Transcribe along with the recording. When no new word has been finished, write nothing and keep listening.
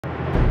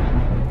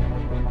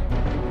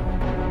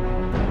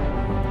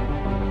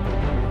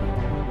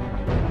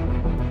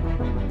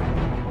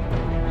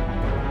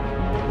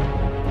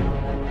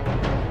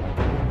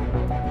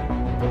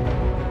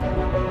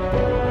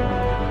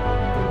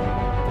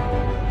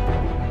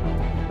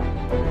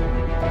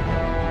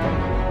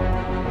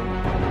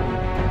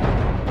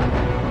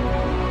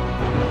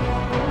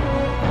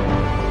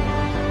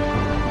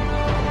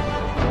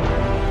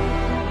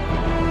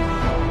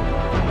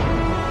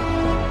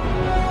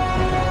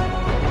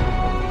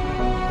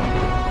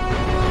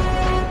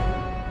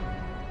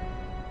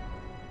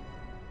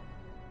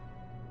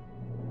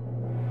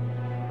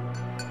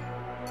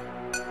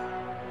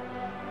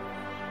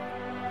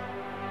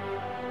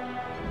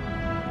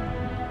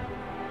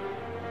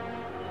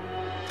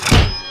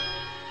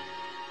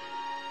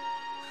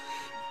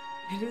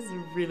It is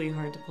really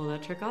hard to pull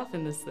that trick off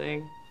in this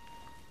thing.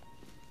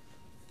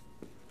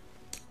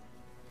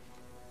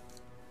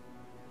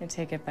 I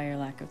take it by your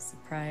lack of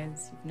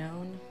surprise you've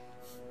known.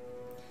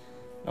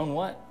 Known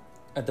what?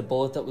 That the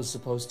bullet that was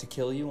supposed to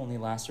kill you only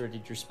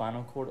lacerated your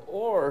spinal cord,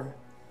 or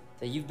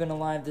that you've been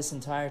alive this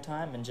entire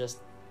time and just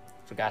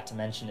forgot to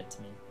mention it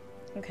to me.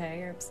 Okay,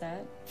 you're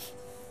upset.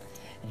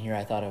 And here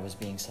I thought I was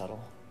being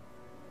subtle.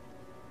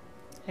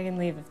 I can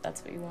leave if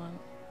that's what you want.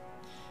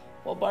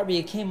 Well, Barbie,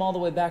 you came all the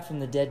way back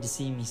from the dead to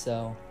see me,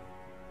 so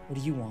what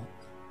do you want?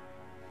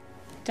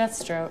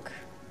 Deathstroke.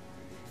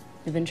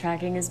 We've been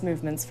tracking his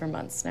movements for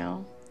months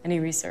now, and he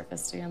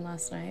resurfaced again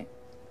last night.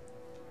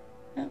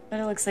 Yeah, but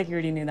it looks like you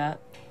already knew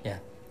that. Yeah,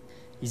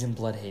 he's in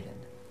Bloodhaven.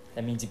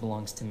 That means he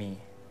belongs to me.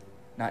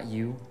 Not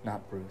you,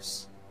 not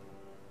Bruce.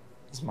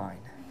 He's mine.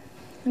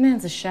 The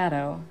man's a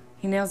shadow.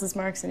 He nails his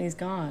marks and he's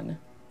gone.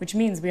 Which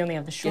means we only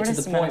have the shortest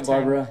Get to the amount point, of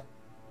time. Barbara.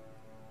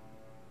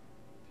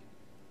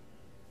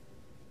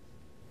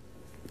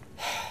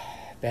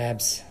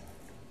 Babs.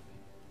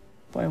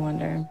 Boy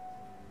wonder.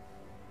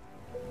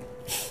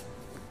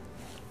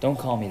 Don't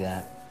call me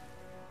that.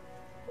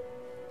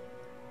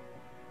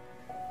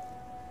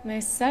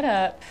 Nice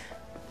setup.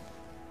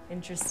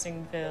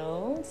 Interesting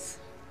build.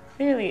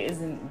 Clearly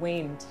isn't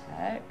Wayne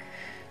Tech.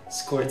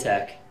 It's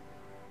Cortec.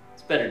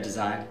 It's better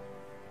design.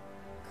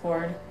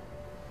 Cord.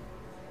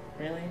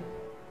 Really?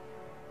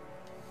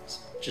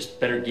 It's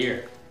just better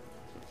gear.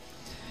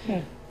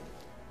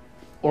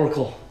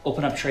 Oracle,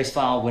 open up trace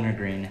file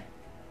Wintergreen.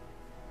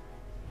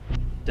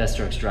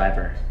 Deathstroke's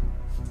driver.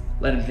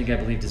 Let him think I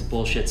believed his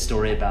bullshit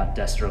story about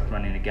Deathstroke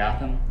running to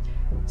Gotham,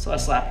 so I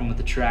slapped him with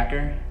the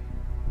tracker.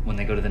 When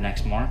they go to the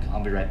next mark,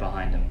 I'll be right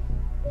behind him.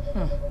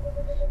 Huh.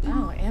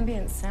 Wow,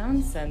 ambient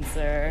sound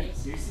sensor.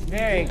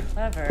 Very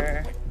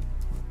clever.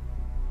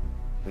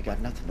 We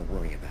got nothing to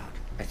worry about.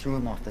 I threw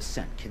him off the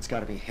scent. Kid's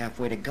gotta be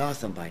halfway to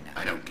Gotham by now.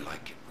 I don't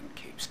like it when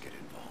capes get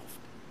involved.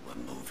 We're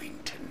moving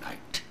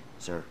tonight.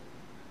 Sir,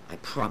 I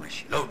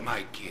promise you. Load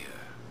my gear.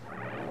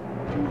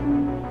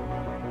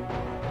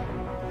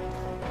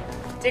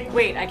 Dick,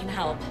 wait, I can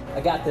help. I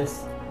got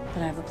this.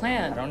 But I have a I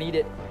plan. don't need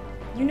it.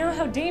 You know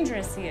how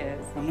dangerous he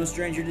is. I'm no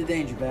stranger to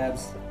danger,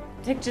 Babs.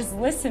 Dick, just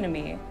listen to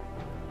me.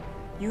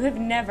 You have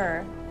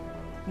never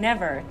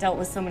dealt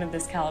with someone of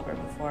this caliber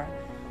before.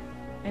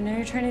 I know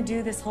you're trying to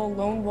do this whole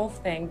lone wolf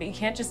thing, but you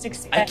can't just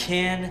expect— I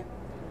can,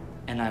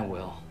 and I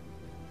will.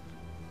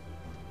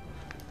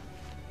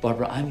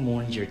 Barbara, I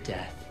mourned your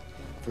death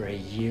for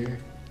 1.5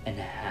 years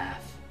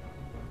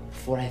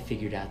before I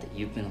figured out that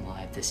you've been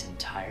alive this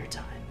entire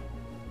time.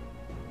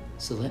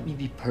 So let me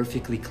be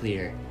perfectly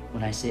clear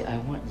when I say I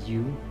want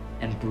you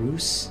and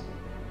Bruce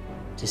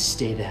to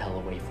stay the hell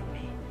away from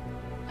me.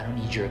 I don't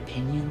need your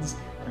opinions,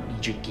 I don't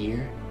need your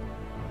gear,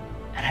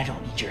 and I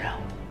don't need your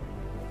help.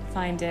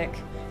 Fine, Dick.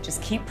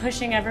 Just keep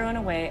pushing everyone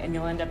away and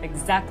you'll end up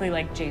exactly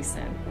like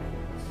Jason.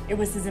 It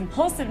was his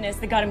impulsiveness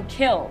that got him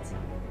killed.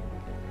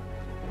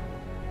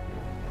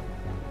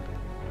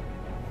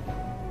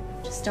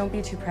 Just don't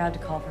be too proud to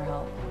call for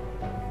help.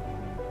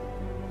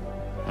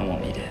 I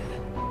won't need it.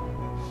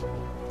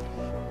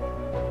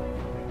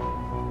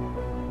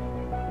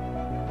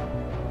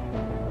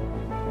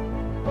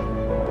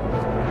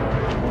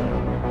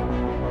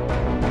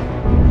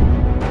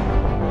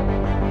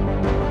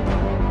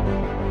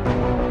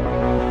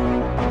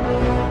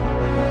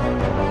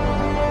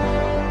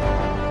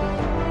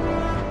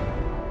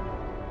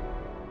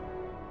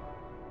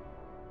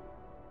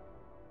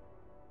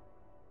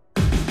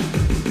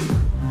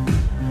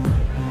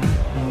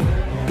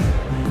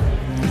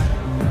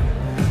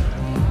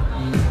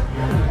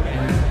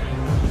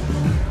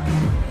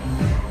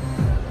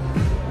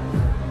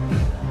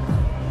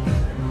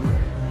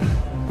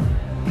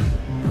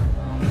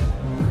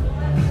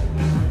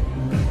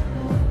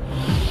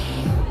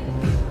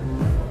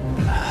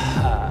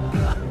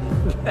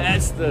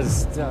 That's the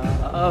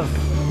stuff.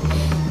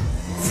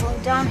 Slow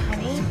down,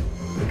 honey.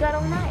 We got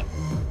all night.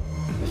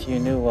 If you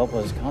knew what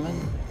was coming,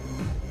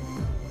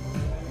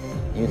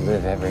 you'd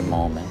live every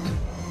moment.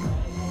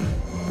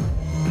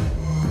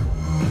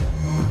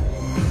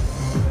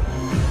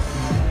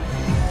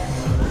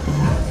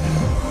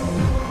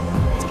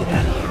 Let's get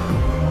out of here.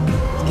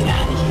 Let's get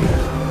out of here.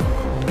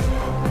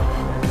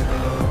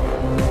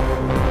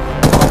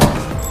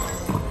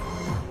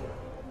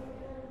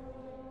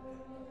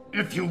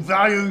 If you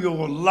value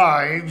your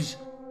lives,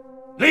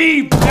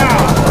 leave now!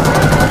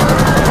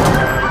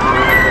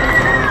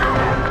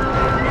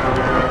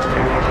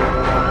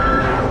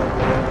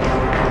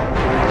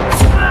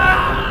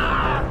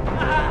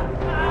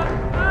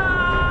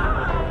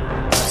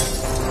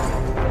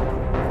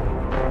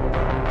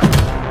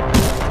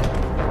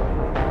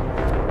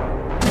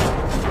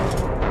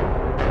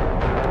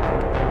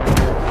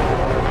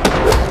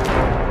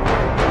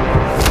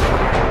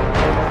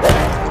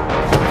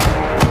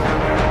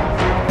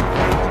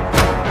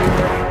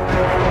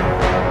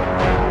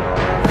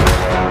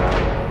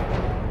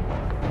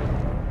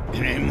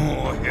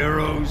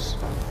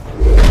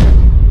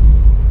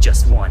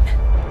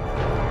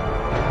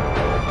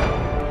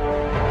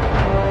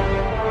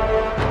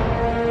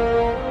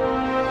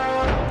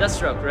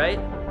 stroke, right?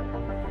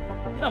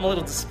 I'm a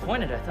little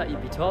disappointed. I thought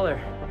you'd be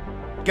taller.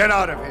 Get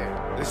out of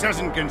here. This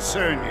doesn't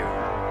concern you.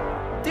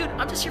 Dude,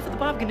 I'm just here for the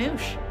Bob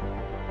Ganoush.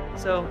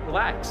 So,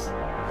 relax.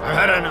 I've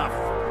had enough.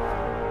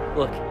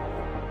 Look,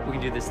 we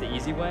can do this the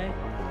easy way.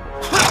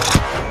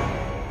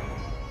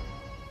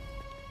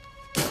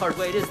 Hard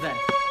way it is then.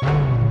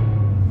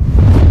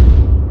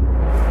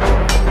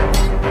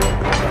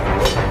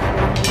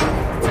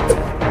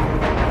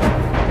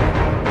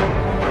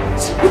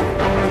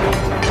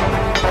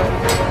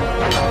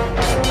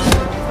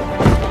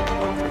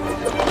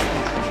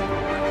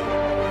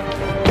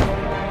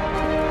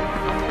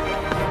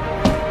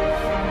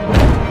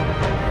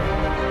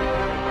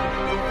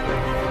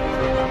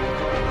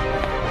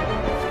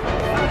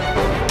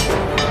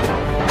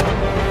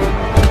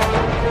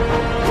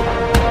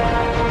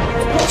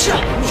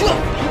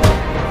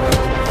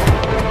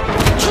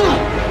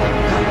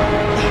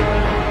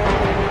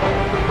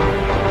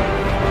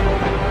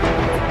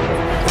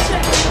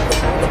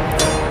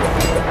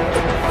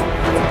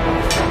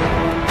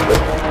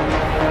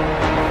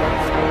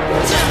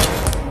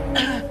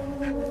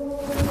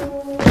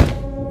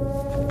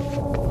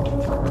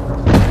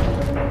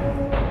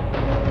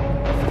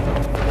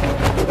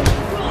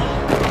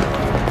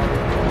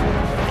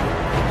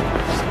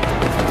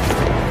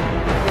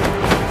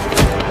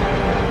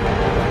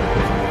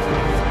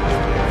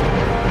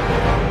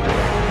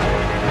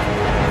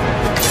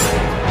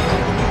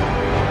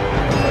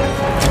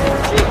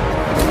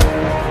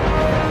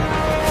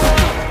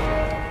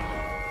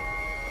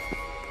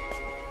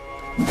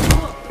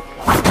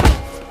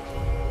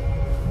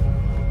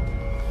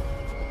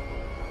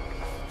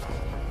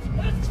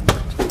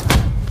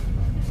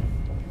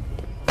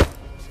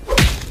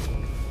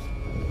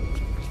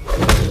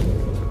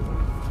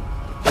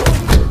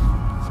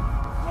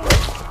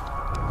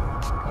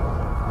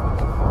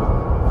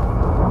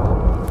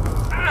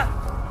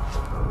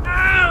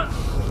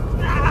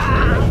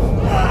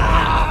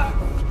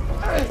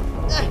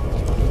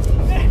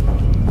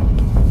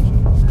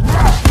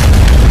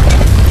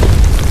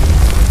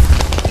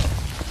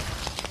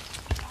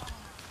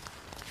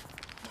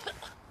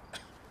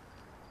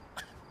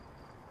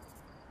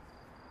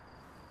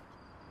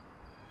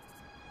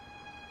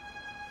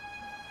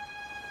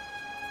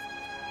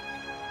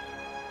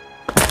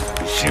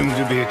 You seem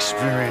to be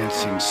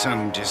experiencing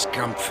some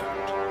discomfort.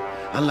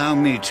 Allow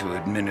me to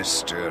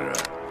administer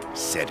a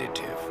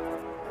sedative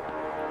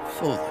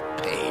for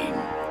the pain.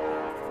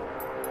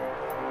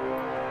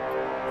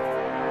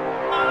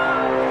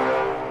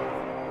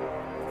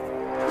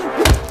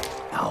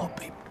 I'll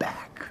be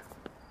back.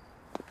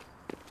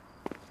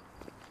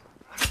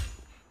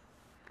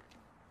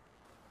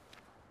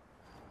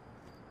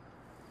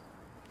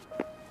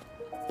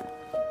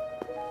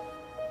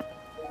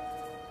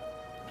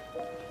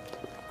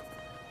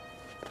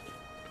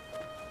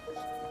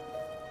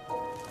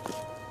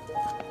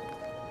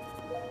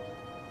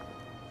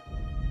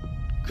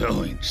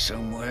 Going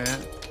somewhere?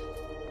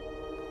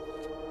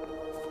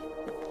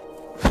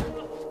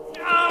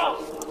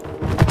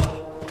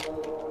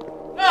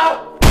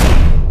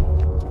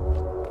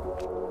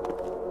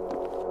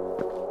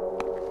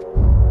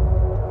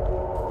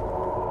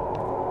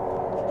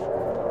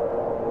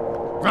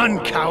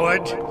 Run,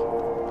 coward!